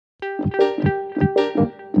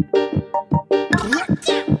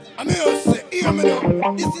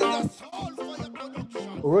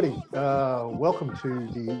Alrighty, welcome to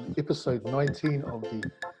the episode 19 of the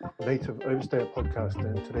Native Overstayers Podcast,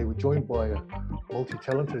 and today we're joined by a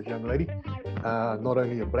multi-talented young lady, not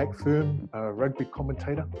only a Black Fern rugby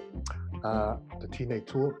commentator, the Teine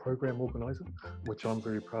Toa program organizer, which I'm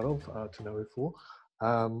very proud of to know her for,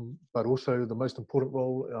 but also the most important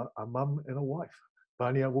role, a mum and a wife,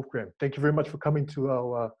 Vania Wolfgramm. Thank you very much for coming to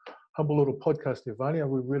our humble little podcast there, Vania.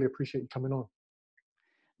 We really appreciate you coming on.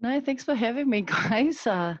 No, thanks for having me, guys.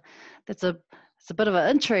 It's a bit of an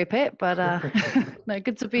intro, Pat, but no,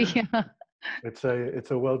 good to be here. It's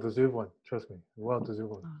a well-deserved one, trust me, well-deserved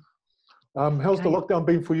one. How's the lockdown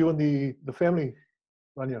been for you and the family,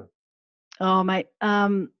 Vania? Oh, mate,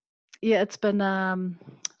 yeah, it's been,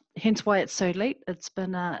 hence why it's so late. It's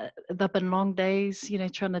been, they've been long days,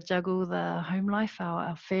 trying to juggle the home life,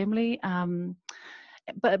 our family.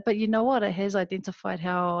 But you know what? It has identified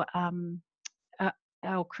how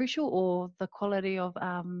our crucial or the quality of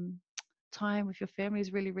time with your family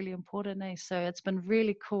is really, really important. So it's been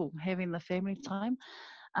really cool having the family time.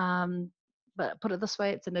 But put it this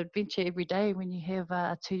way, it's an adventure every day when you have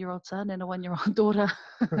a 2-year-old son and a 1-year-old daughter.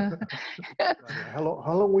 How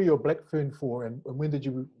long were you a Black Fern for, and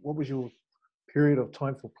what was your period of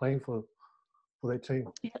time for playing for that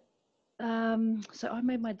team? Yeah. So I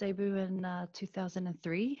made my debut in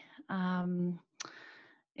 2003, and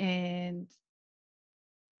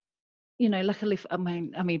luckily, I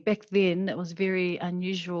mean, back then it was very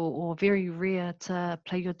unusual or very rare to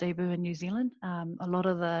play your debut in New Zealand. A lot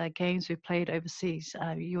of the games we played overseas,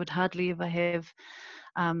 you would hardly ever have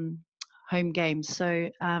home games.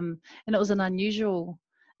 So, and it was an unusual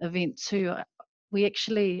event too. I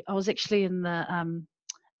was actually in the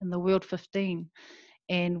World 15,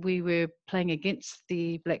 and we were playing against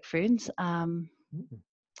the Black Ferns. And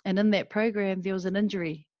in that program, there was an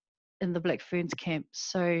injury in the Black Ferns camp.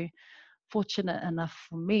 So, fortunate enough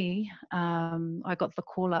for me, I got the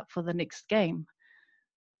call up for the next game,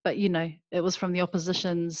 but it was from the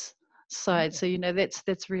opposition's side, so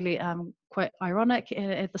that's really quite ironic.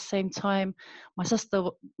 And at the same time,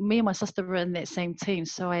 me and my sister were in that same team,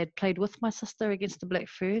 so I had played with my sister against the Black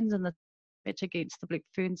Ferns in the match against the Black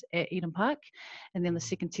Ferns at Eden Park, and then the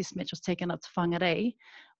second test match was taken up to Whangarei,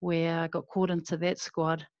 where I got called into that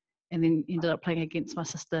squad and then ended up playing against my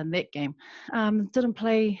sister in that game. Didn't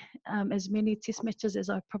play as many test matches as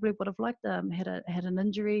I probably would have liked. Had an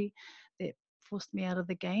injury that forced me out of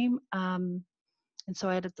the game, and so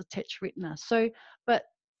I had a detached retina. So, but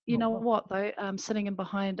you know what though, sitting in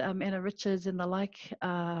behind Anna Richards and the like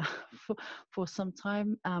for some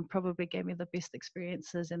time probably gave me the best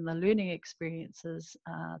experiences and the learning experiences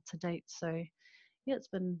to date. So yeah, it's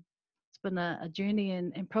been a journey,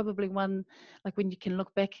 and probably one, like when you can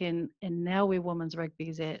look back and now where women's rugby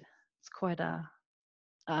is at, it's quite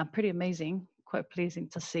pretty amazing, quite pleasing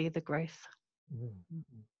to see the growth.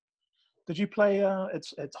 Did you play at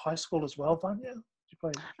high school as well, Vania? Did you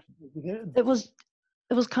play? It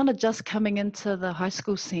was kind of just coming into the high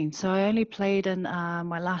school scene, so I only played in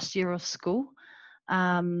my last year of school.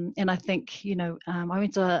 And I think I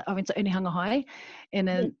went to Onehunga High, and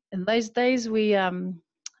in those days we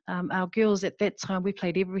our girls at that time, we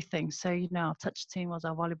played everything. So, our touch team was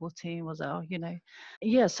our volleyball team, was our,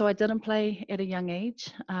 so I didn't play at a young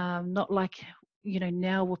age. Not like,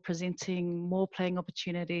 now we're presenting more playing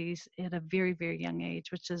opportunities at a very, very young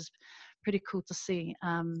age, which is pretty cool to see.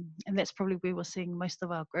 And that's probably where we're seeing most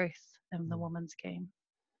of our growth in the women's game.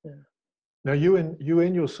 Yeah. Now, you and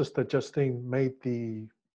your sister Justine made the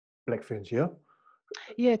Black Ferns, yeah?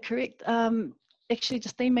 Yeah, correct. Actually,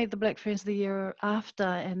 Justine made the Black Ferns the year after,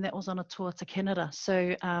 and that was on a tour to Canada.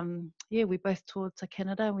 So, we both toured to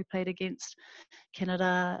Canada, and we played against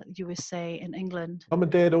Canada, USA, and England. Mum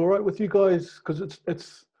and Dad all right with you guys? Because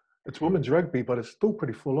it's women's rugby, but it's still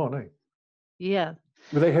pretty full on, eh? Yeah.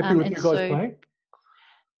 Were they happy with you guys playing?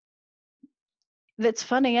 That's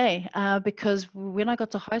funny, eh? Because when I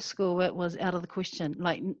got to high school, it was out of the question.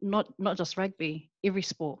 Like not just rugby, every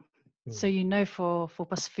sport. So for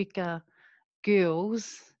Pasifika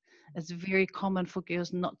girls, it's very common for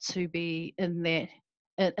girls not to be in the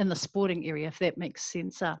sporting area, if that makes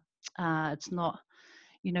sense. It's not,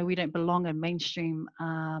 we don't belong in mainstream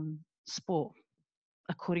sport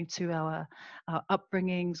according to our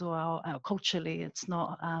upbringings or our culturally. It's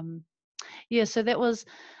not. So that was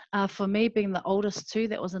for me, being the oldest too.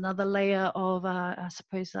 That was another layer of, I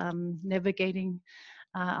suppose, navigating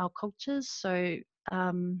our cultures. So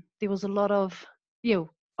there was a lot of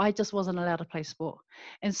I just wasn't allowed to play sport.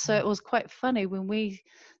 And so it was quite funny when we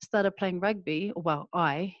started playing rugby,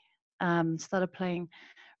 started playing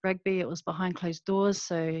rugby. It was behind closed doors,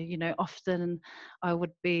 so often I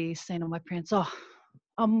would be saying to my parents, "Oh,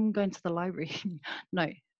 I'm going to the library." No,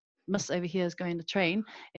 Miss over here is going to train.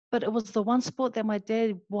 But it was the one sport that my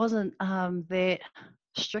dad wasn't that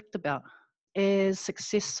strict about. As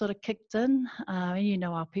success sort of kicked in,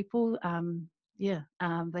 our people,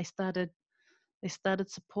 they started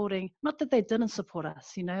supporting. Not that they didn't support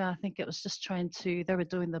us, I think it was just they were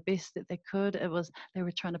doing the best that they could. They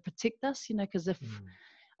were trying to protect us, because if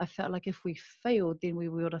I felt like if we failed, then we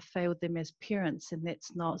would have failed them as parents, and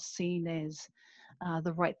that's not seen as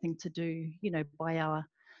the right thing to do, by our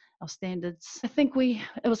standards. I think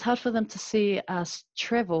it was hard for them to see us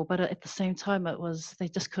travel, but at the same time, they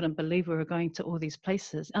just couldn't believe we were going to all these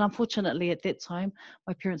places. And unfortunately, at that time,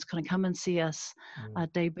 my parents couldn't come and see us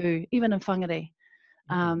debut, even in Whangarei.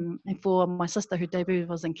 And for my sister who debuted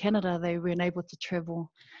was in Canada, they weren't able to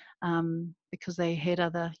travel because they had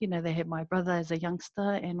they had my brother as a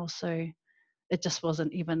youngster, and also it just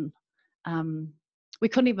wasn't even, we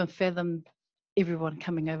couldn't even fathom everyone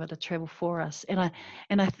coming over to travel for us. And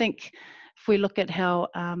I think if we look at how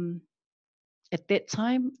at that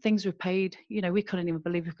time things were paid, we couldn't even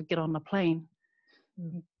believe we could get on a plane,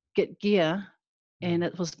 get gear, and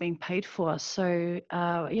it was being paid for. So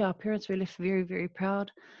our parents were left very, very proud.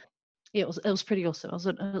 Yeah, it was pretty awesome.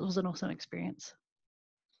 It was an awesome experience.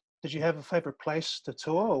 Did you have a favourite place to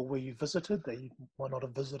tour, or were you visited that you might not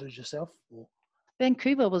have visited yourself? Or?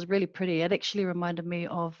 Vancouver was really pretty. It actually reminded me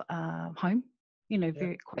of home.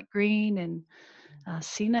 Very quite green and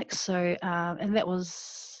scenic. So and that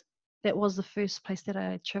was the first place that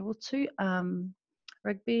I travelled to,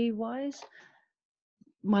 rugby wise.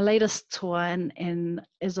 My latest tour, and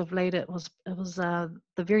as of late, it was the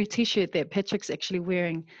very T-shirt that Patrick's actually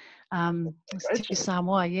wearing. To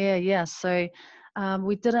Samoa, yeah. So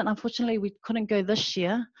unfortunately, we couldn't go this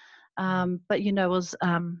year, but it was.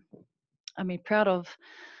 Proud of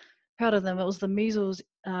them. It was the measles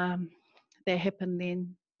that happened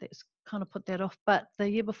then that's kind of put that off. But the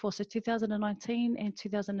year before, so 2019 and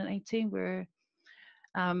 2018, were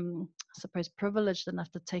I suppose privileged enough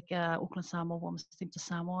to take Auckland Samoa Women's team to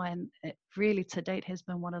Samoa, and it really to date has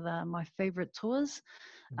been one of my favourite tours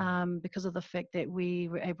because of the fact that we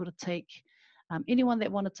were able to take anyone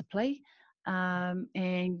that wanted to play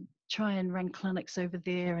and try and run clinics over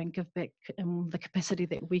there and give back in the capacity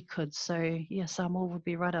that we could. So yeah, Samoa would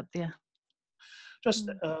be right up there. Just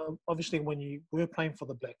obviously when you were playing for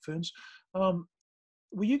the Black Ferns,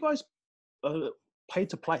 were you guys paid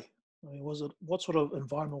to play? I mean, what sort of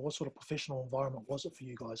environment, what sort of professional environment was it for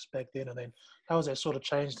you guys back then? And then how has that sort of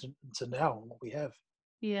changed to now, what we have?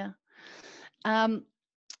 Yeah.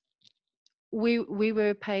 We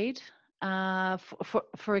were paid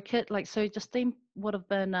for a kid. Like, so Justine would have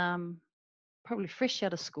been probably fresh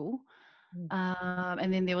out of school.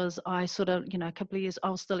 And then there was, I sort of, a couple of years, I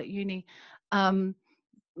was still at uni.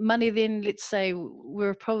 Money then, let's say, we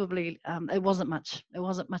were probably, it wasn't much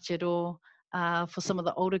at all. For some of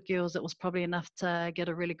the older girls, it was probably enough to get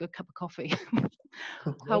a really good cup of coffee.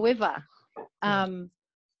 However,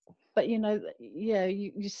 but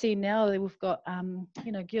you see now that we've got,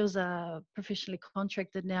 girls are professionally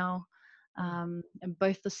contracted now in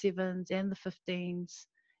both the 7s and the 15s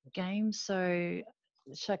games. So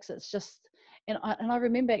shucks, it's just, and I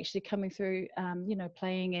remember actually coming through,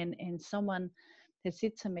 playing, and someone had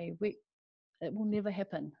said to me, it will never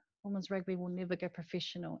happen. Women's rugby will never go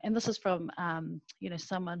professional. And this is from,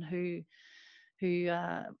 someone who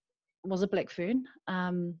was a Black Fern.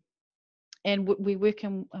 And we work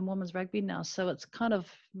in women's rugby now, so it's kind of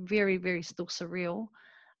very, very still surreal.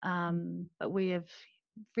 But we have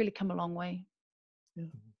really come a long way. Yeah.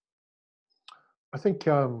 I think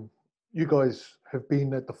you guys have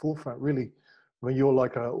been at the forefront, really. I mean, you're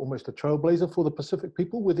like almost a trailblazer for the Pacific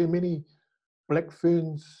people. Were there many Black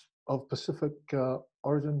Ferns of Pacific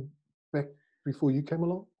origin back before you came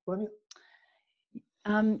along, Vania?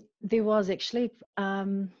 There was actually.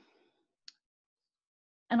 And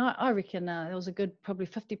I reckon there was a good probably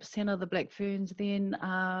 50% of the Black Ferns then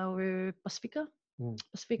were Pasifika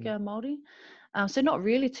Māori. So not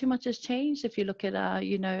really too much has changed. If you look at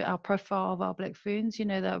our profile of our Black Ferns,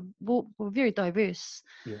 we're very diverse.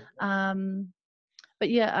 Yeah. But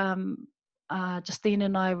yeah, Justine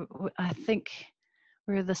and I think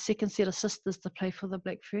we're the second set of sisters to play for the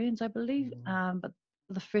Black Ferns, I believe. But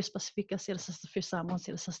the first Pasifika set of sisters, first Samoan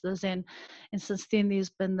set of sisters, and since then there's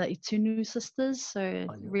been the Itunu sisters, so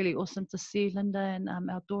really awesome to see Linda and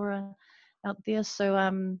Eldora out there. So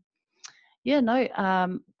the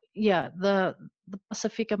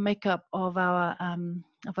Pasifika makeup of our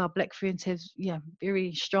Black Ferns has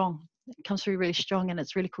very strong. it comes through really strong, and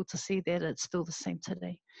it's really cool to see that it's still the same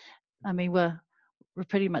today. I mean, we're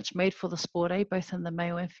pretty much made for the sport, both in the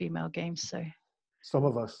male and female games. So Some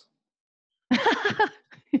of us.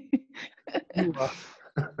 You are.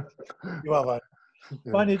 You are, right.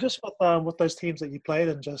 Yeah. Vania, just with those teams that you played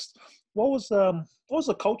in, just what was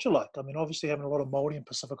the culture like? I mean, obviously having a lot of Māori and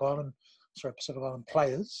Pacific Island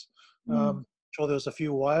players. Sure, there was a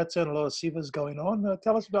few Waiata and a lot of Sivas going on.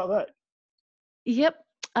 Tell us about that. Yep.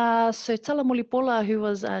 So Tala Mulipola, who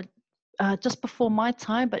was just before my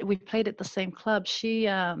time, but we played at the same club. She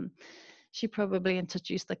probably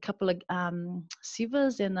introduced a couple of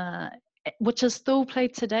Sivas and which is still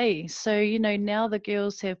played today. So, you know, now the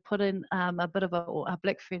girls have put in a bit of a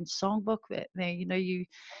Black Fern songbook that you know, you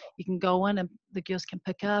can go in and the girls can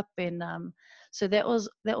pick up, and so that was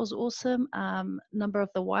awesome. Number of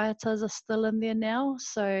the Waiatas are still in there now.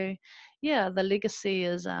 So yeah, the legacy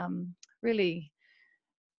is really,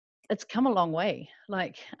 it's come a long way.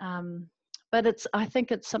 Like but I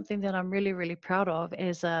think it's something that I'm really, really proud of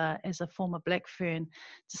as a former Black Fern,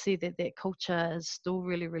 to see that culture is still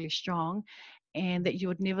really, really strong, and that you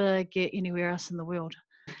would never get anywhere else in the world.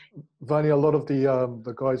 Vania, a lot of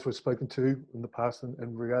the guys we've spoken to in the past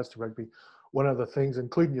in regards to rugby, one of the things,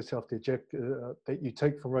 including yourself there, Jack, that you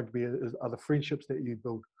take from rugby are the friendships that you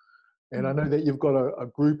build. And I know that you've got a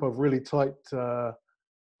group of really tight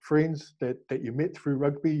friends that you met through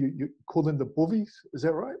rugby. You call them the povis, is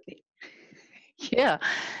that right? Yeah,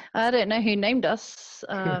 I don't know who named us.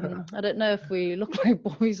 I don't know if we look like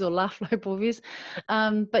boys or laugh like boys.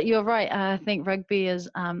 But you're right. I think rugby is,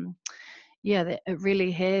 it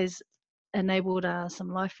really has enabled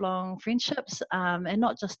some lifelong friendships, and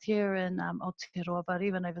not just here in Aotearoa, but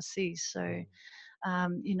even overseas. So,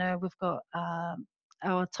 you know, we've got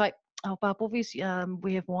our Papovis.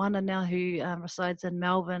 We have Moana now who resides in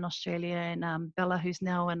Melbourne, Australia, and Bella who's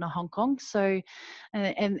now in Hong Kong. So,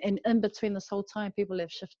 and in between this whole time, people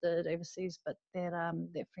have shifted overseas, but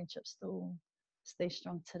that friendship still stays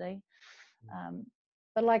strong today.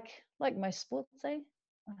 But like most sports, I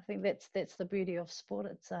think that's the beauty of sport.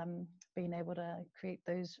 It's being able to create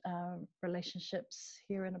those relationships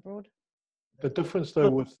here and abroad. The difference,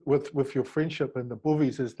 though, with your friendship and the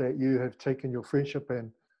povis is that you have taken your friendship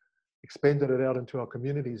and expanded it out into our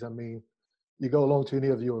communities. I mean, you go along to any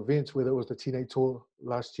of your events, whether it was the Teine Toa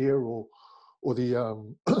last year or the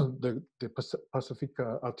the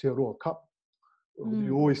Pasifika Aotearoa Cup,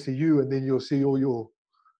 you always see you, and then you'll see all your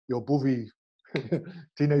povi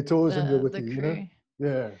Teine Toas in there with you, you know?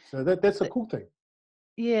 Yeah, so that's a cool thing.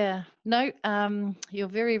 Yeah, no, you're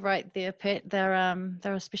very right there, Pat. They're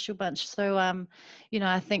a special bunch. So you know,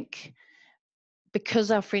 I think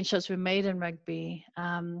because our friendships were made in rugby,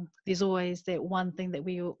 there's always that one thing that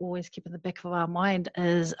we always keep in the back of our mind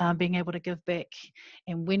is being able to give back,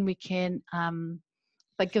 and when we can,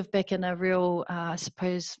 but give back in a real, I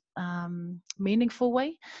suppose, meaningful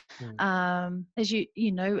way. As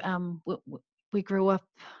you know, we grew up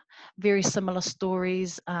very similar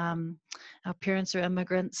stories. Our parents are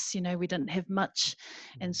immigrants, you know, we didn't have much.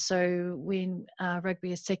 And so when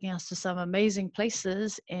rugby is taking us to some amazing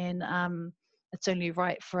places, and it's only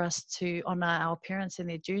right for us to honour our parents and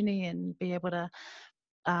their journey and be able to,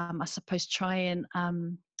 I suppose, try and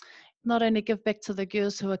not only give back to the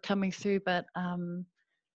girls who are coming through, but,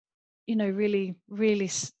 you know,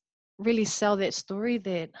 really sell that story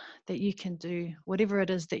that you can do whatever it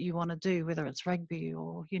is that you want to do, whether it's rugby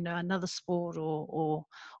or, you know, another sport or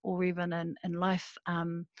even in life.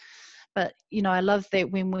 But, you know, I love that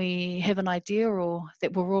when we have an idea or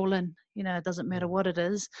that we're all in, you know, it doesn't matter what it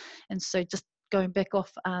is. And so just going back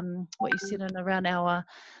off what you said in around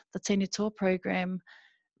the Teine Toa program,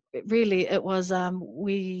 it was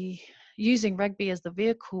we using rugby as the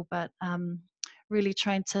vehicle, but really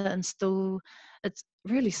trying to instill, it's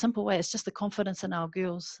really simple way, it's just the confidence in our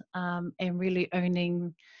girls, and really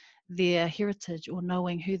owning their heritage or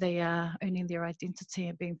knowing who they are, owning their identity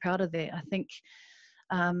and being proud of that. I think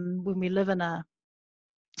when we live in a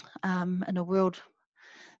world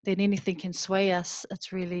that anything can sway us,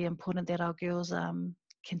 it's really important that our girls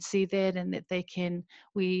can see that, and that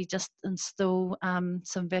we just instill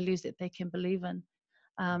some values that they can believe in.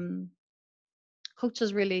 Culture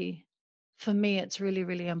is really, for me, it's really,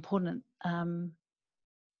 really important,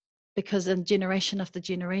 because in generation after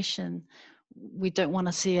generation, we don't want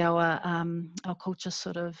to see our culture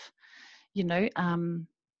sort of, you know,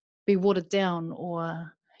 be watered down,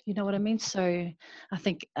 or, you know what I mean? So I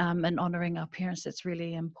think in honouring our parents, that's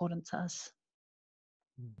really important to us.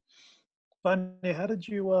 Vania, how did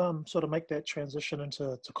you sort of make that transition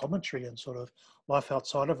into commentary and sort of life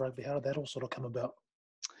outside of rugby? How did that all sort of come about?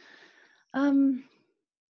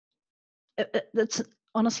 it's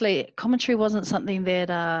honestly, commentary wasn't something that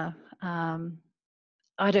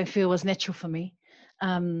I don't feel was natural for me.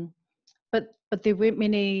 But there weren't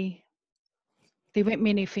many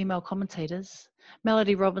female commentators.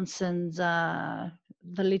 Melody Robinson's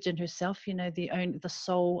the legend herself, you know, the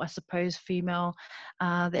sole, I suppose, female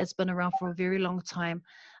that's been around for a very long time.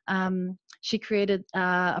 She created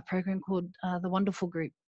a program called The Wonderful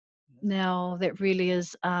Group. Now that really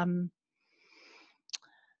is,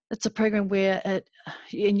 it's a program where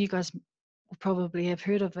and you guys will probably have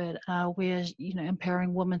heard of it, where, you know,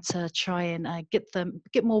 empowering women to try and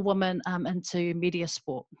get more women into media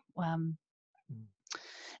sport. And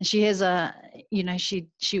she has you know,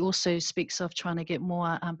 she also speaks of trying to get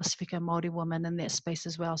more Pasifika Māori women in that space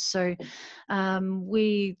as well. So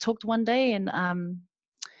we talked one day, and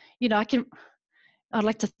you know, I'd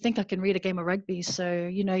like to think I can read a game of rugby. So,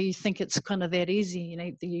 you know, you think it's kind of that easy. You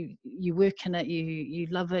know, you work in it, you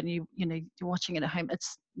love it, and you know, you're watching it at home.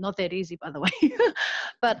 It's not that easy, by the way.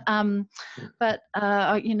 but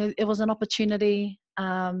you know, it was an opportunity,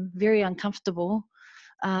 very uncomfortable.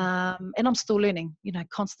 And I'm still learning, you know,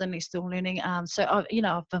 constantly still learning. So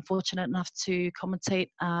I've been fortunate enough to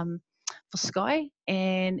commentate for Sky,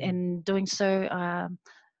 and in doing so,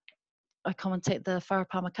 I commentate the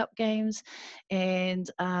Wharapama Cup games, and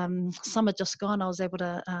summer just gone, I was able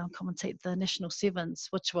to commentate the National Sevens,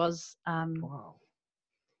 which was Wow.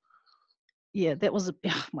 Yeah, that was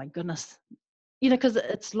oh my goodness. You know, because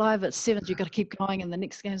it's live at sevens, you've got to keep going in the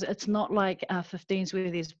next games. It's not like 15s where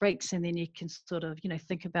there's breaks and then you can sort of, you know,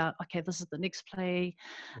 think about, okay, this is the next play.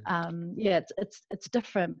 Yeah, it's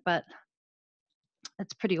different, but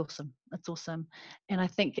it's pretty awesome. It's awesome. And I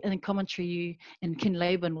think in commentary, and Ken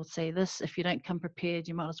Laban will say this: if you don't come prepared,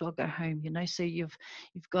 you might as well go home. You know, so you've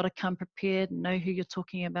got to come prepared, know who you're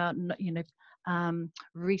talking about, you know.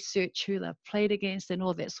 Research who they've played against and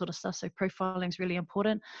all that sort of stuff. So profiling is really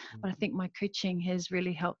important. But I think my coaching has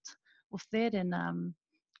really helped with that, and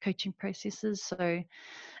coaching processes. So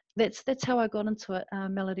that's how I got into it.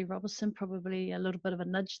 Melody Robertson, probably a little bit of a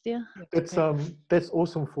nudge there. That's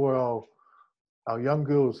awesome for our young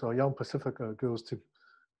girls, our young Pasifika girls, to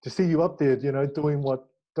see you up there, you know, doing what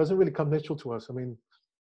doesn't really come natural to us. I mean,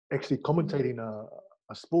 actually commentating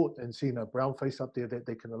a sport and seeing a brown face up there that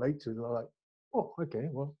they can relate to. They're like, oh, okay,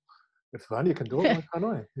 well, if Vania can do it, why can't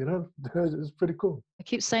I? You know, it's pretty cool. I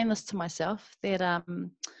keep saying this to myself, that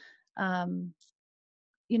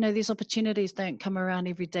you know, these opportunities don't come around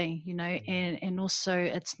every day, you know, and also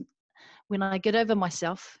it's when I get over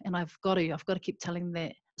myself, and I've got to keep saying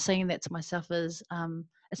that to myself, is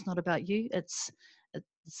it's not about you, it's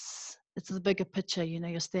the bigger picture. You know,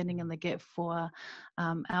 you're standing in the gap for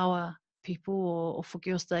our people, or for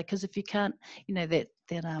Girls' Day, because if you can't, you know, that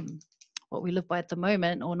what we live by at the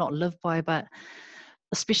moment, or not live by, but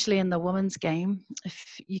especially in the women's game,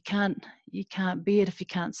 if you can't be it if you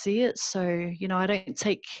can't see it. So, you know, I don't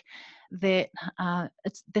take that,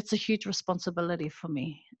 that's a huge responsibility for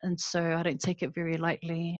me, and so I don't take it very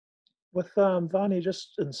lightly. With Vania,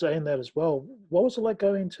 just in saying that as well, what was it like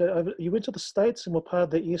going to, you went to the States and were part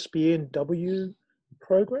of the ESPNW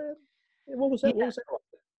program? What was that? Yeah. What was that like?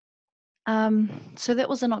 So that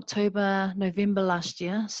was in November last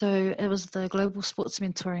year. So it was the Global Sports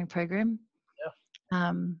Mentoring Program.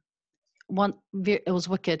 Yeah. It was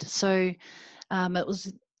wicked. So it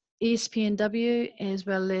was ESPNW, as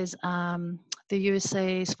well as the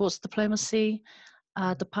USA Sports Diplomacy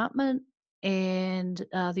Department, and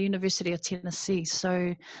the University of Tennessee.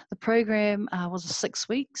 So the program was 6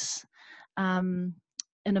 weeks in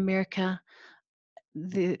America.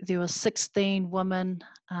 There were 16 women.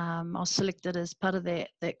 I was selected as part of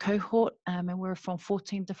that cohort, and we're from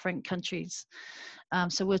 14 different countries.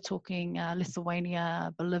 So we're talking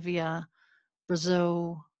Lithuania, Bolivia,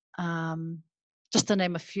 Brazil, just to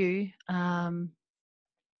name a few. And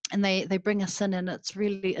they bring us in, and it's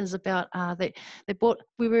really is about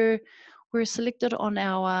we were selected on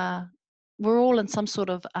we're all in some sort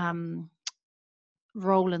of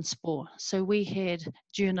role in sport. So we had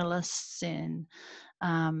journalists and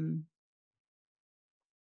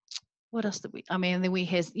what else did we? I mean, then we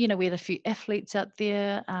had a few athletes out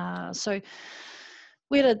there. So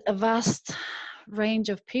we had a vast range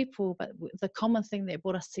of people, but the common thing that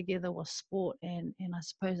brought us together was sport and I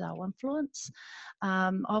suppose our influence.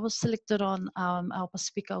 I was selected on our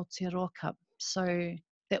Pasifika Aotearoa Cup. So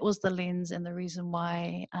that was the lens and the reason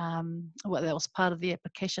why that was part of the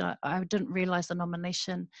application. I didn't realize the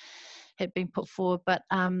nomination had been put forward, but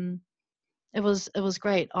it was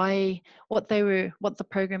great. What the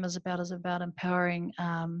program is about empowering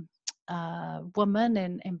women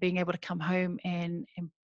and being able to come home and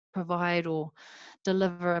provide or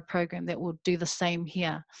deliver a program that will do the same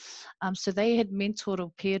here. So they had mentored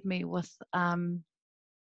or paired me with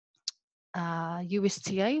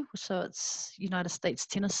USTA, so it's United States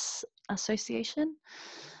Tennis Association,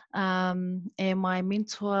 and my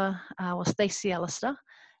mentor was Stacey Alistair,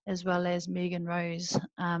 as well as Megan Rose,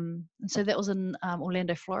 and so that was in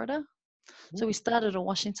Orlando, Florida. So we started in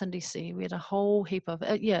Washington DC. We had a whole heap of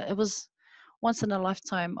it was once in a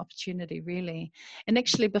lifetime opportunity, really. And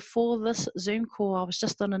actually, before this Zoom call, I was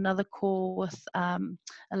just on another call with a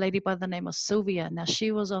lady by the name of Sylvia. Now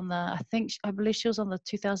she was on the, I believe she was on the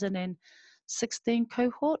 2016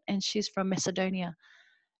 cohort, and she's from Macedonia.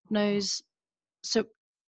 So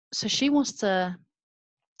she wants to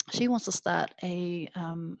start a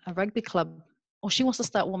rugby club, or she wants to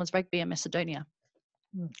start women's rugby in Macedonia.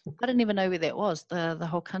 I didn't even know where that was, the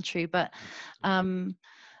whole country, but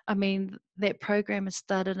I mean, that program has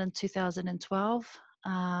started in 2012,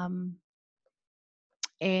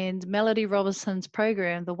 and Melody Robinson's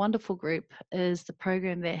program, the Wonderful Group, is the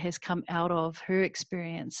program that has come out of her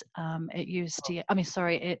experience at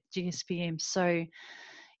GSPM. So,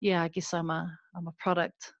 yeah, I guess I'm a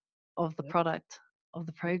product of the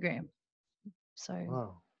program. So,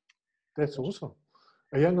 wow, that's awesome.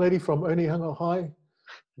 A young lady from Onehunga High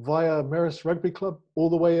via Marist Rugby Club all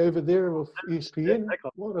the way over there with ESPN.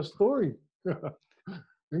 What a story.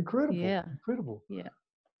 Incredible. Yeah. Incredible. Yeah.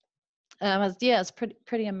 It's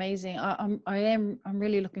pretty amazing. I'm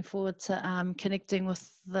really looking forward to connecting with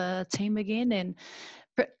the team again, and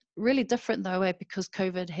really different though, because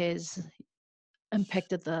COVID has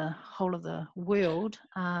impacted the whole of the world.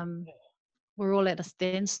 We're all at a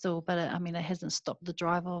standstill, but it hasn't stopped the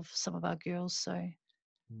drive of some of our girls. So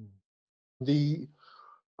the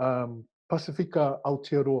Pasifika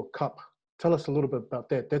Aotearoa Cup. Tell us a little bit about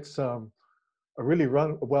that. That's a really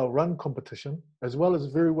well-run competition, as well as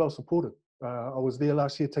very well supported. I was there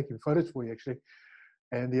last year taking photos for you, actually,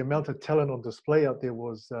 and the amount of talent on display out there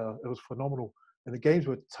was phenomenal. And the games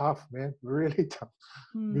were tough, man, really tough.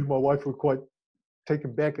 Me and my wife were quite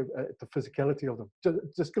taken back at the physicality of them.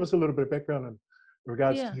 Just give us a little bit of background in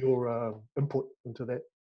regards to your input into that.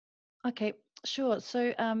 Okay, sure.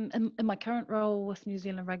 So in my current role with New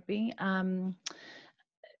Zealand Rugby,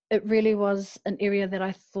 it really was an area that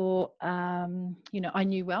I thought, I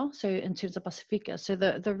knew well. So in terms of Pasifika, so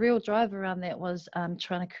the real drive around that was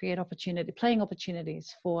trying to create playing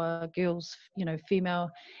opportunities for girls, female,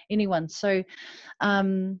 anyone. So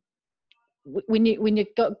when you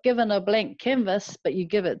got given a blank canvas, but you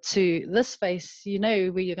give it to this space, you know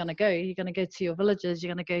where you're going to go. You're going to go to your villages.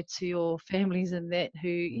 You're going to go to your families and that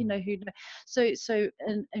who know. So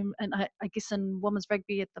and I guess in women's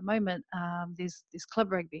rugby at the moment, there's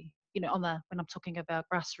club rugby. When I'm talking about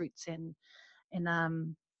grassroots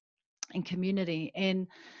and community, and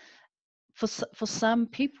for some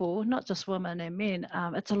people, not just women and men,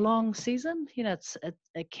 it's a long season.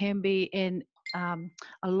 It can be in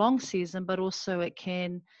a long season, but also it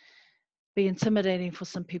can be intimidating for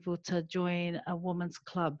some people to join a women's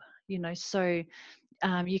club. So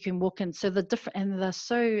you can walk in. So they're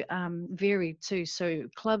so varied too. So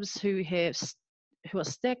clubs who are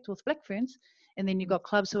stacked with Black Ferns, and then you've got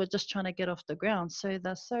clubs who are just trying to get off the ground. So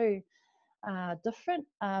they're so different.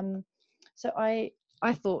 So I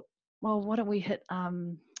thought, well, why don't we hit our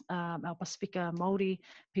Pasifika Māori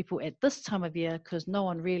people at this time of year, because no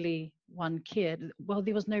one really cared. Well,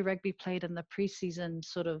 there was no rugby played in the pre-season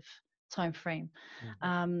sort of time frame.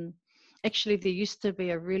 Actually, there used to be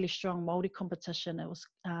a really strong Māori competition. It was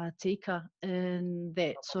Tika in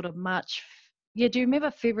that sort of March. Yeah, do you remember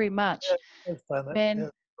February, March? Man,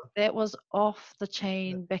 that was off the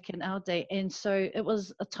chain back in our day. And so it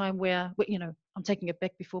was a time where, I'm taking it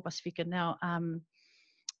back before Pasifika now.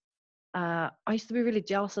 I used to be really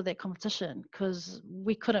jealous of that competition because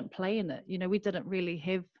we couldn't play in it. We didn't really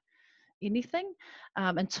have anything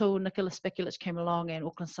until Nicholas Spekulich came along and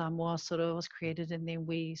Auckland Samoa sort of was created, and then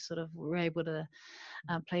we sort of were able to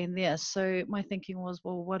play in there. So my thinking was,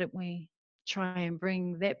 well, why don't we try and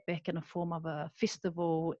bring that back in a form of a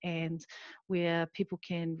festival, and where people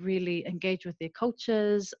can really engage with their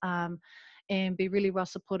cultures and be really well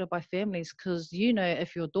supported by families, because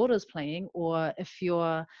if your daughter's playing, or if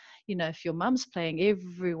your mum's playing,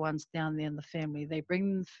 everyone's down there in the family. They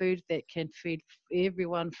bring food that can feed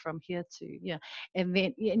everyone from here to and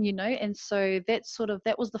then and so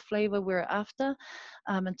that was the flavor we're after.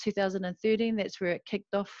 In 2013, that's where it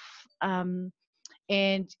kicked off, and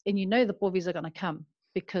the povis are going to come,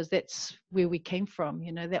 because that's where we came from.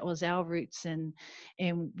 That was our roots, and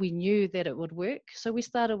we knew that it would work. So we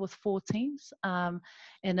started with 4 teams, and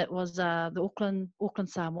it was the Auckland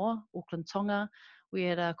Samoa, Auckland Tonga, we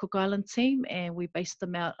had a Cook Island team, and we based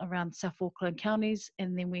them out around South Auckland counties,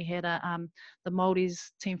 and then we had the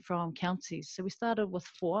Māoris team from counties. So we started with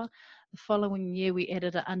 4. The following year, we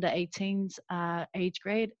added an under 18s age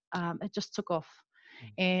grade. It just took off,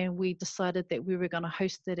 and we decided that we were going to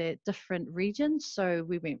host it at different regions. So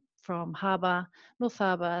we went from Harbour, North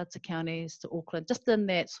Harbour to counties to Auckland, just in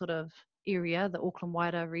that sort of area, the Auckland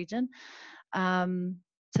wider region.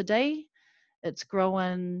 Today, it's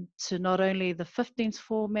grown to not only the 15s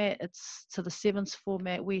format, it's to the 7s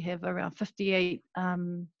format. We have around 58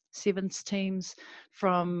 7s teams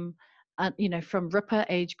from from Ripper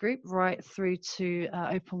age group right through to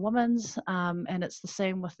Open Women's, and it's the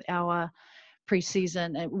same with our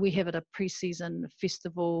pre-season. We have a pre-season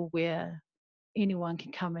festival where anyone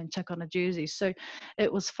can come and check on a jersey. So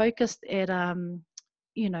it was focused at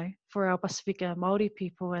for our Pasifika Māori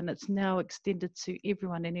people, and it's now extended to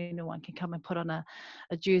everyone, and anyone can come and put on a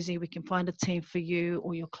jersey. We can find a team for you,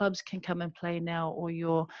 or your clubs can come and play now, or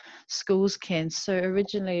your schools can. So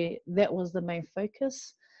originally that was the main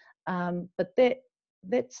focus, but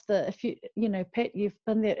that's if Pat, you've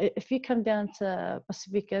been there. If you come down to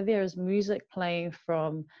Pasifika, there is music playing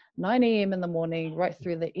from 9 a.m. in the morning right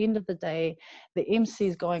through the end of the day. The MC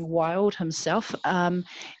is going wild himself, and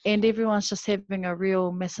everyone's just having a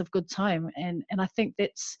real massive good time. And I think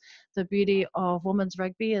that's the beauty of women's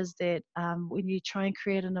rugby, is that when you try and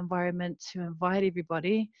create an environment to invite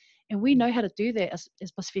everybody, and we know how to do that as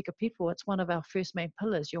Pasifika people. It's one of our first main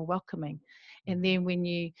pillars. You're welcoming, and then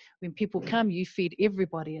when people come, you feed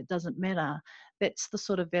everybody. It doesn't matter. That's the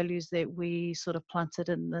sort of values that we sort of planted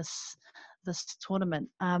in this tournament.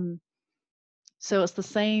 So it's the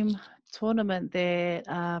same tournament that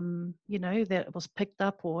that was picked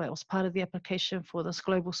up, or it was part of the application for this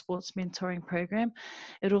global sports mentoring program.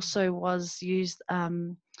 It also was used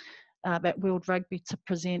at World Rugby to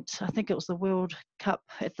present, I think it was the World Cup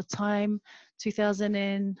at the time,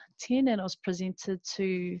 2010, and it was presented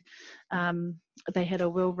to, they had a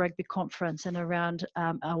World Rugby conference, and around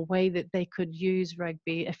a way that they could use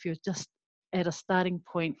rugby if you're just at a starting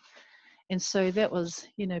point. And so that was,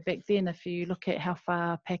 back then, if you look at how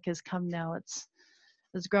far PAC has come now, it's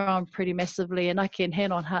grown pretty massively. And I can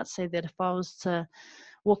hand on heart say that if I was to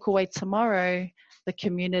walk away tomorrow, the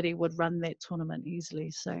community would run that tournament easily.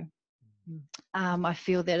 So I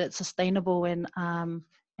feel that it's sustainable, and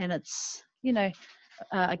it's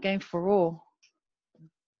a game for all.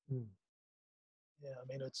 Yeah, I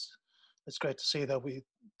mean, it's great to see that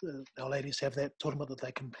our ladies have that tournament that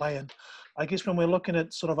they can play in. I guess when we're looking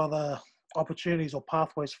at sort of other opportunities or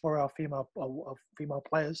pathways for our female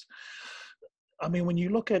players, I mean, when you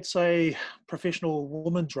look at, say, professional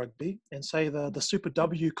women's rugby and say the Super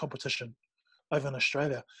W competition over in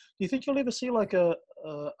Australia, do you think you'll ever see like a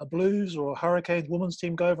Blues or a Hurricanes women's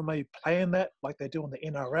team go over and maybe play in that, like they do on the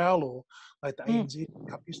NRL or like the ANZ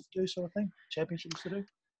Cup used to do, sort of thing, Championship used to do?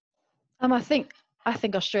 I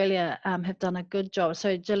think Australia have done a good job.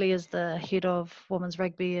 So Jilly is the head of women's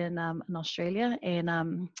rugby in Australia,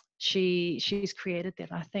 and she's created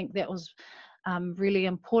that. I think that was really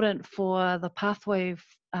important for the pathway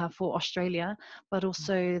for Australia, but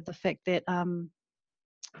also the fact that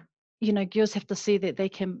girls have to see that they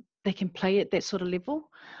can play at that sort of level.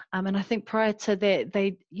 And I think prior to that,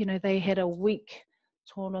 they had a week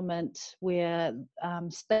tournament where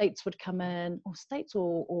states would come in, or states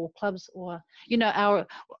or clubs, or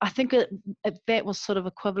I think that was sort of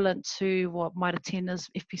equivalent to what might attend as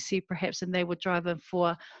FPC perhaps, and they would drive in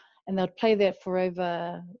and they'd play that for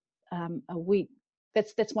over a week.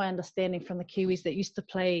 That's my understanding from the Kiwis that used to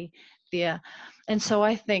play there. And so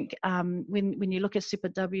I think when you look at Super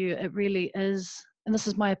W, it really is, and this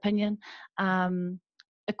is my opinion,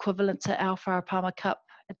 equivalent to our Wharapama Cup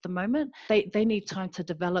at the moment. They need time to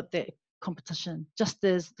develop that competition, just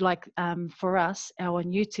as like for us, our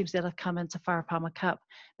new teams that have come into Wharapama Cup,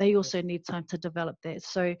 they also need time to develop that.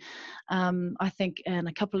 So I think in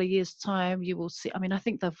a couple of years' time, you will see, I mean, I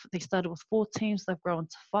think they started with 4 teams, they've grown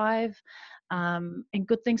to 5, and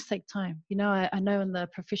good things take time. I know in the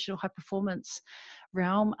professional high performance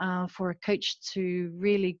realm, for a coach to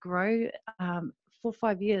really grow, 4 or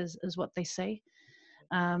 5 years is what they say.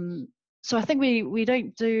 So I think we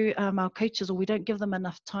don't do our coaches, or we don't give them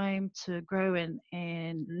enough time to grow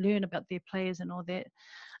and learn about their players and all that.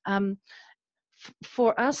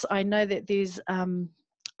 For us, I know that there's,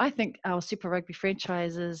 I think our Super Rugby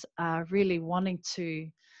franchises are really wanting to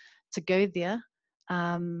go there,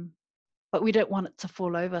 but we don't want it to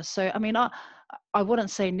fall over. So, I mean, I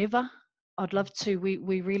wouldn't say never. I'd love to.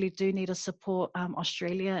 We really do need to support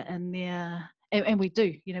Australia and their... And we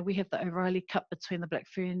do, we have the O'Reilly Cup between the Black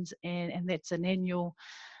Ferns, and that's an annual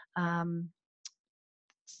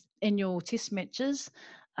annual test matches,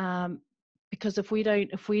 because if we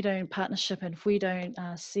don't partnership, and if we don't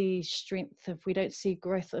see strength, if we don't see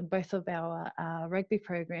growth in both of our rugby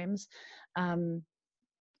programs,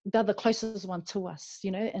 they're the closest one to us,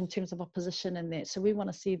 in terms of opposition and that. So we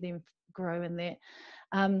want to see them grow in that.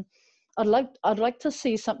 I'd like to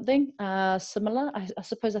see something similar. I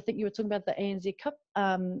suppose, I think you were talking about the ANZ Cup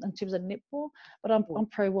in terms of netball, but I'm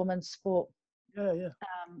pro women's sport. Yeah.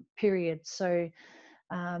 Period. So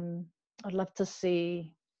I'd love to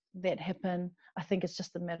see that happen. I think it's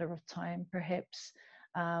just a matter of time, perhaps.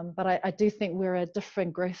 But I do think we're at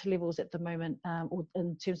different growth levels at the moment, or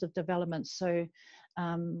in terms of development. So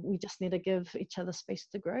we just need to give each other space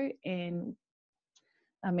to grow. And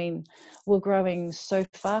I mean, we're growing so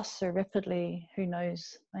fast, so rapidly. Who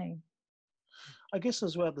knows? I guess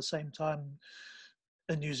as well, at the same time,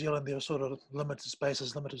 in New Zealand, there are sort of limited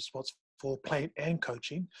spaces, limited spots for playing and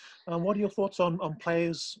coaching. What are your thoughts on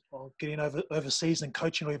players getting overseas and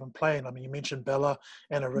coaching, or even playing? I mean, you mentioned Bella,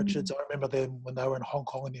 Anna Richards. I remember them when they were in Hong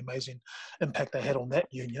Kong and the amazing impact they had on that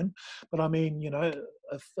union. But I mean,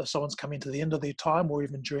 if someone's coming to the end of their time, or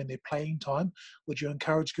even during their playing time, would you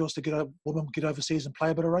encourage girls to women get overseas and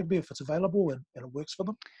play a bit of rugby if it's available and it works for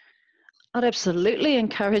them? I'd absolutely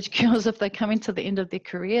encourage girls, if they're coming to the end of their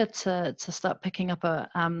career, to start picking up a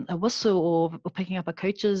whistle, or picking up a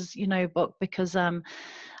coach's book, because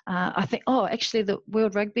I think actually the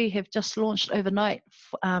World Rugby have just launched overnight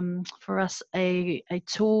for us a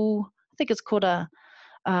tool. I think it's called a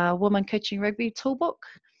Women Coaching Rugby Toolbook.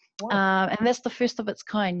 Wow. And that's the first of its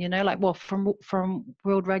kind, from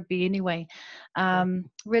World Rugby anyway.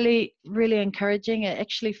 Really, really encouraging. It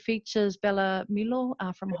actually features Bella Milo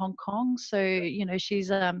from Hong Kong. So,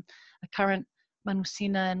 she's a current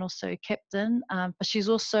manusina and also captain, but she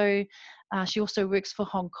also works for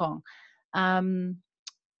Hong Kong.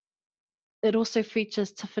 It also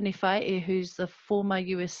features Tiffany Fae, who's the former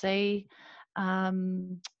USA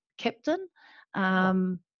captain.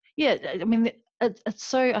 Yeah, I mean, it's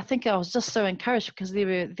so. I think I was just so encouraged, because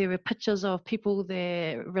there were pictures of people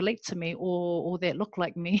that relate to me, or that look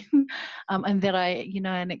like me, and that I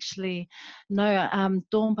and actually know.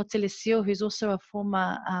 Dawn Patelesio, who's also a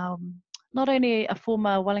former, not only a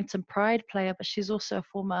former Wellington Pride player, but she's also a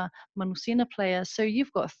former Manusina player. So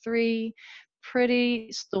you've got three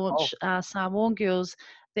pretty staunch Samoan girls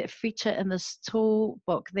that feature in this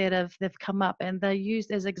toolbook that they've come up, and they're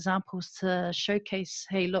used as examples to showcase,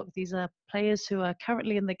 hey, look, these are players who are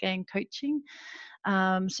currently in the game coaching.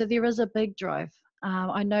 So there is a big drive.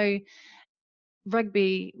 I know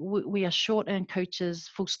rugby, we are short in coaches,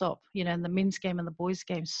 full stop, in the men's game and the boys'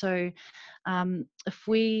 game. So if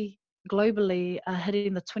we globally are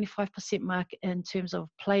hitting the 25% mark in terms of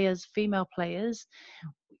players, female players,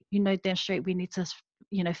 damn straight we need to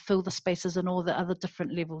fill the spaces in all the other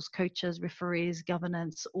different levels, coaches, referees,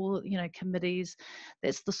 governance, all committees.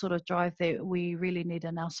 That's the sort of drive that we really need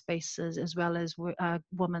in our spaces, as well as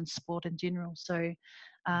women's sport in general. So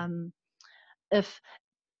if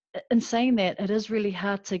in saying that, it is really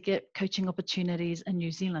hard to get coaching opportunities in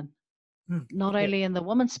New Zealand, not only in the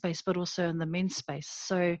women's space, but also in the men's space.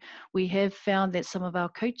 So we have found that some of our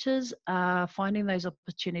coaches are finding those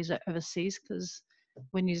opportunities overseas, because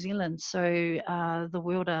we're New Zealand, so the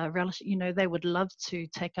world are they would love to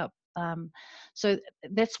take up. So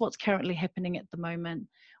that's what's currently happening at the moment.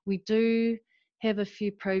 We do have a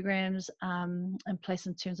few programs in place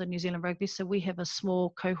in terms of New Zealand rugby. So we have a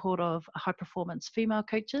small cohort of high performance female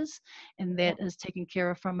coaches, and that is taken care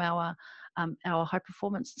of from our high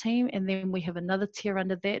performance team. And then we have another tier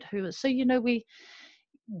under that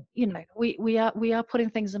we are putting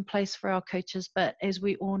things in place for our coaches. But as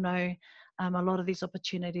we all know, a lot of these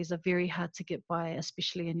opportunities are very hard to get by,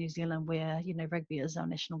 especially in New Zealand, where rugby is our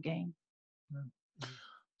national game.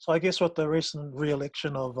 So I guess with the recent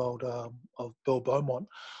re-election of Bill Beaumont,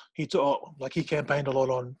 he campaigned a lot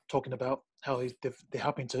on talking about how they're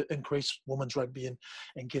helping to increase women's rugby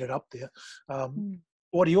and get it up there.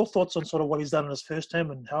 What are your thoughts on sort of what he's done in his first term,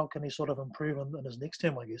 and how can he sort of improve in his next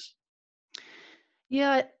term, I guess?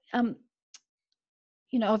 Yeah,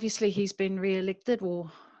 obviously he's been re-elected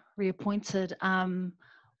or reappointed.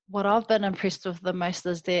 What I've been impressed with the most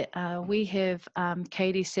is that we have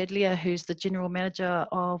Katie Sadlier, who's the General Manager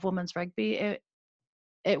of Women's Rugby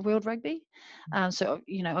at World Rugby. So,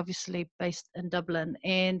 obviously based in Dublin,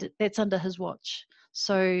 and that's under his watch.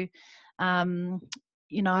 So,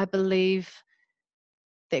 I believe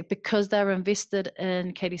that because they're invested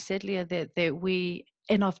in Katie Sadlier, that we,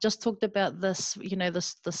 and I've just talked about this,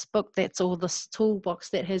 this book, that's all this toolbox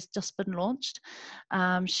that has just been launched.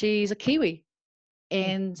 She's a Kiwi.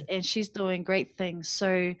 and she's doing great things.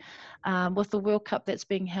 So with the World Cup that's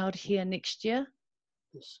being held here next year,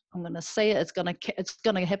 I'm going to say it's going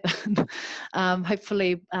to happen.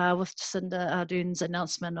 Hopefully, with Jacinda Ardern's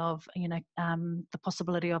announcement of the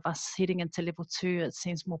possibility of us heading into level 2, it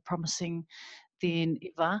seems more promising than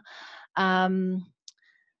ever.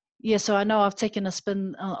 So I know I've taken a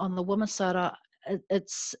spin on the women's side.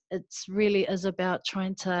 It's really is about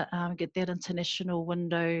trying to get that international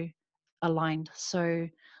window aligned. So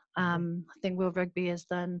I think World Rugby has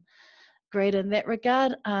done great in that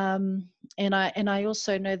regard, and I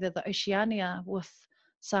also know that the Oceania with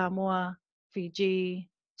Samoa, Fiji,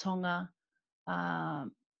 Tonga,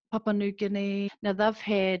 Papua New Guinea, now they've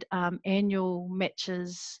had annual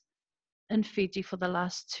matches in Fiji for the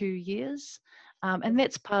last 2 years, and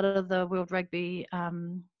that's part of the World Rugby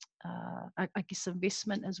I guess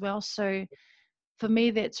investment as well. So for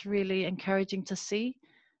me that's really encouraging to see.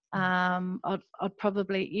 I'd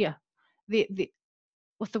probably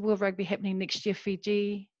with the World Rugby happening next year,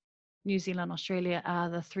 Fiji, New Zealand, Australia are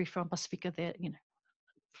the 3 from Pasifika that,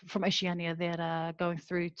 from Oceania that are going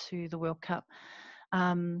through to the World Cup.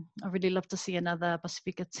 I really love to see another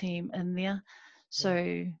Pasifika team in there.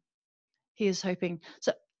 So here's hoping.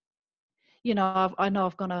 So, I know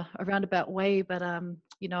I've gone a roundabout way, but, I'm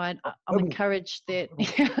encouraged that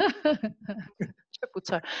triple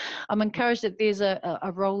toe. I'm encouraged that there's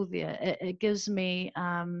a role there. It gives me,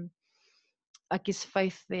 I guess,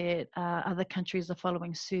 faith that other countries are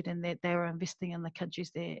following suit and that they are investing in the countries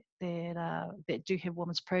that do have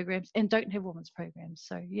women's programs and don't have women's programs.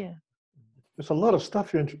 So there's a lot of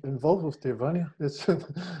stuff you're involved with there, Vania. That's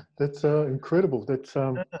incredible. That's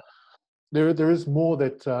there is more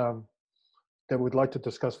that we'd like to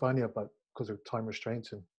discuss, Vania, but because of time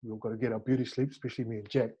restraints and we've got to get our beauty sleep, especially me and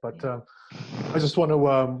Jack. But I just want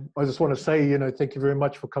to say, thank you very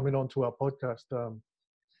much for coming on to our podcast.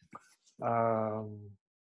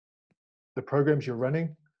 The programs you're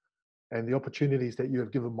running and the opportunities that you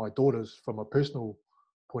have given my daughters from a personal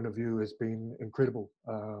point of view has been incredible.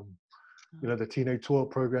 The Teine Toa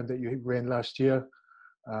program that you ran last year,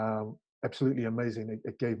 absolutely amazing.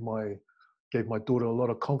 It gave my daughter a lot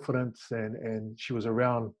of confidence, and she was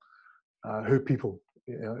around her people,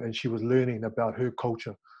 and she was learning about her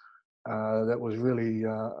culture. That was really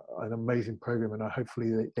an amazing program, and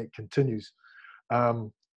hopefully that continues.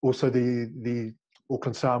 Also, the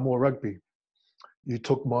Auckland Samoa Rugby. You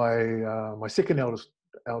took my second eldest,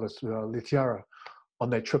 Letiara, on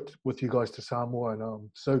that trip with you guys to Samoa, and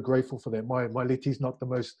I'm so grateful for that. My Leti's not the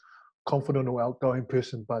most confident or outgoing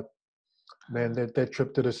person, but man, that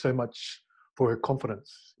trip did her so much for her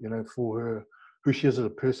confidence, for her who she is as a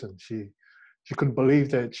person. She couldn't believe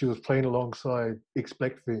that she was playing alongside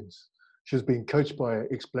ex-Black Ferns. She was being coached by an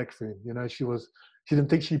ex-Black Fern. She didn't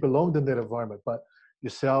think she belonged in that environment, but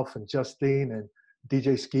yourself and Justine and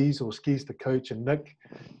DJ Skis the coach, and Nick,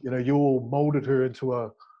 you all molded her into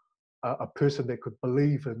a person that could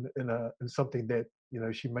believe in something that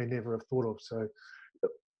she may never have thought of. So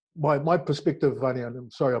my perspective, Vania, and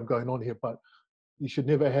I'm sorry I'm going on here, but you should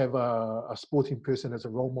never have a sporting person as a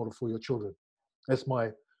role model for your children. That's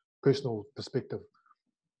my personal perspective,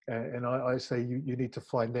 and I say you need to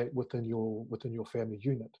find that within your family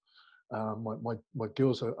unit. My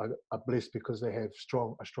girls are blessed because they have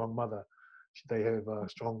a strong mother. They have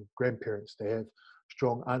strong grandparents. They have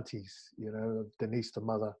strong aunties. Denise, the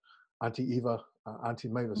mother, Auntie Eva, Auntie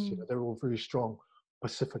Mavis. They're all very strong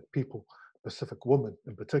Pacific people, Pacific women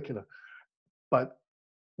in particular. But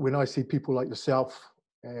when I see people like yourself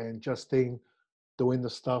and Justine doing the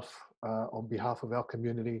stuff on behalf of our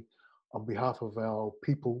community, on behalf of our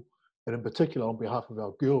people, and in particular on behalf of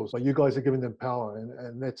our girls, you guys are giving them power,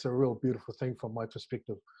 and that's a real beautiful thing from my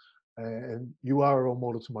perspective. And you are a role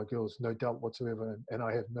model to my girls, no doubt whatsoever, and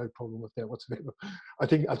I have no problem with that whatsoever. I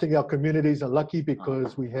think our communities are lucky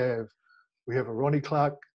because we have a Ronnie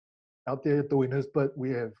Clark out there doing his bit. We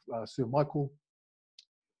have Sir Michael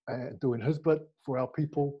doing his bit for our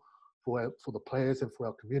people, for the players and for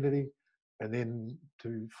our community, and then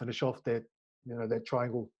to finish off that that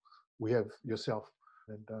triangle, we have yourself.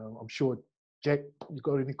 And I'm sure, Jack, you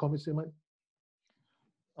got any comments there, mate?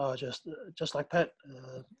 Just like Pat,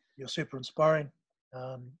 you're super inspiring.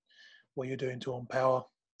 What you're doing to empower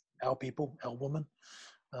our people, our women,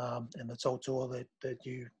 and the tour that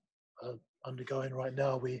you are undergoing right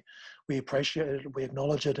now. We appreciate it, we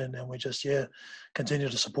acknowledge it, and we just continue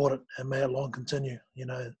to support it, and may it long continue.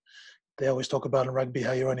 They always talk about in rugby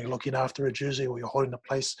how you're only looking after a jersey or you're holding a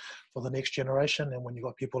place for the next generation. And when you've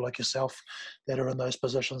got people like yourself that are in those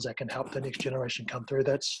positions that can help the next generation come through,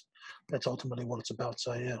 that's ultimately what it's about.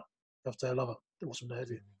 So I love it. Awesome to have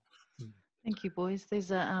you. Thank you, boys.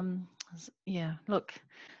 These are, yeah, look,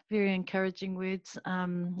 very encouraging words,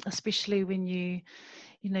 especially when you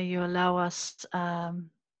allow us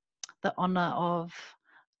the honour of,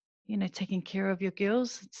 taking care of your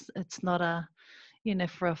girls. It's not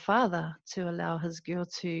for a father to allow his girl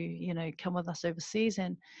to, come with us overseas,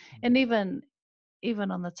 and even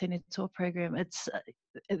on the Teine Toa program,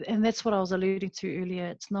 and that's what I was alluding to earlier.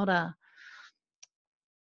 It's not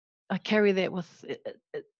I carry that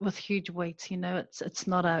with huge weight, it's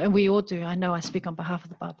not and we all do. I know I speak on behalf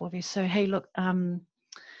of the Barbovi. So hey, look,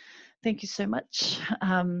 thank you so much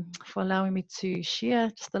for allowing me to share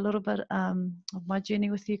just a little bit of my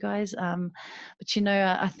journey with you guys. But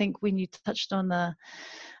I think when you touched on the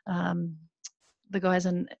guys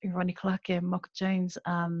in Ronnie Clark and Mocha Jones,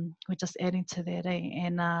 we're just adding to that,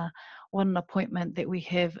 and what an appointment that we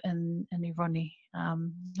have in Ronnie.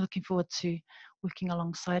 Looking forward to working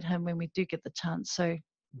alongside him when we do get the chance. So,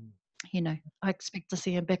 I expect to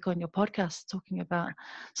see him back on your podcast talking about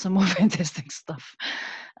some more fantastic stuff.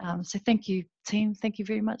 So thank you, team. Thank you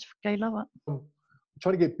very much for Gay Lava.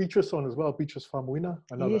 Trying to get Beatrice on as well, Beatrice Famuina,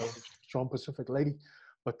 another Yes. strong Pacific lady.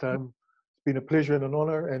 But it's been a pleasure and an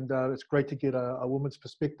honor, and it's great to get a woman's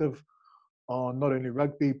perspective on not only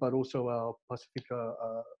rugby, but also our Pasifika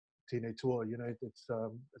Teine Toa. It's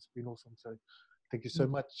been awesome. So thank you so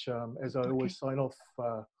much. As I always sign off,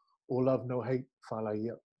 all love, no hate,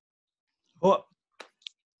 whalaia. Well,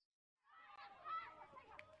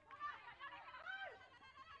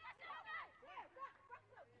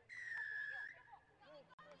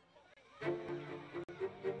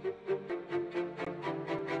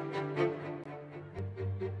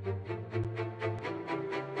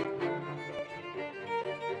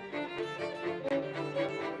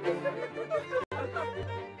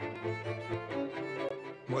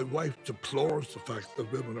 my wife deplores the fact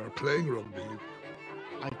that women are playing rugby.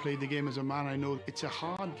 I played the game as a man. I know it's a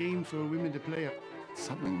hard game for women to play it.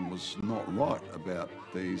 Something was not right about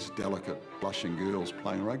these delicate, blushing girls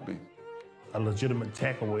playing rugby. A legitimate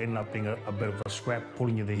tackle will end up being a bit of a scrap,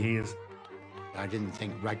 pulling you the hairs. I didn't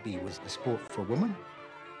think rugby was a sport for women.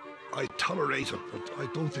 I tolerate it, but I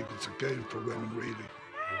don't think it's a game for women, really.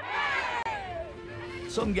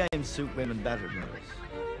 Some games suit women better than others.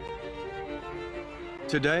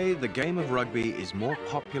 Today, the game of rugby is more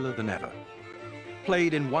popular than ever.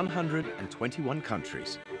 Played in 121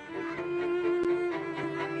 countries.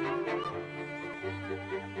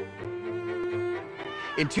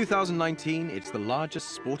 In 2019, it's the largest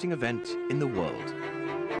sporting event in the world.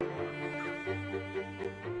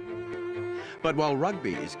 But while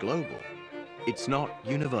rugby is global, it's not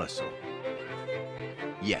universal.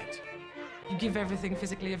 Yet. You give everything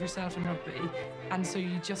physically of yourself in rugby, and so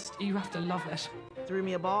you have to love it. Threw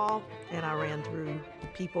me a ball, and I ran through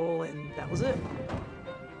people, and that was it.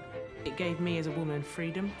 It gave me as a woman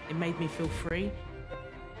freedom. It made me feel free.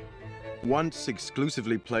 Once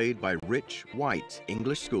exclusively played by rich, white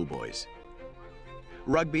English schoolboys,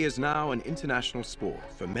 rugby is now an international sport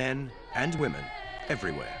for men and women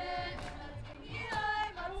everywhere.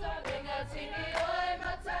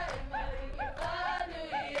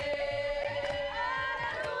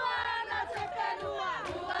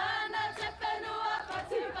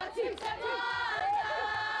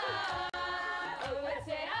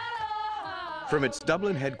 From its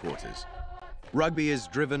Dublin headquarters, rugby is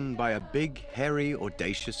driven by a big, hairy,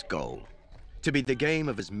 audacious goal: to be the game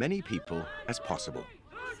of as many people as possible.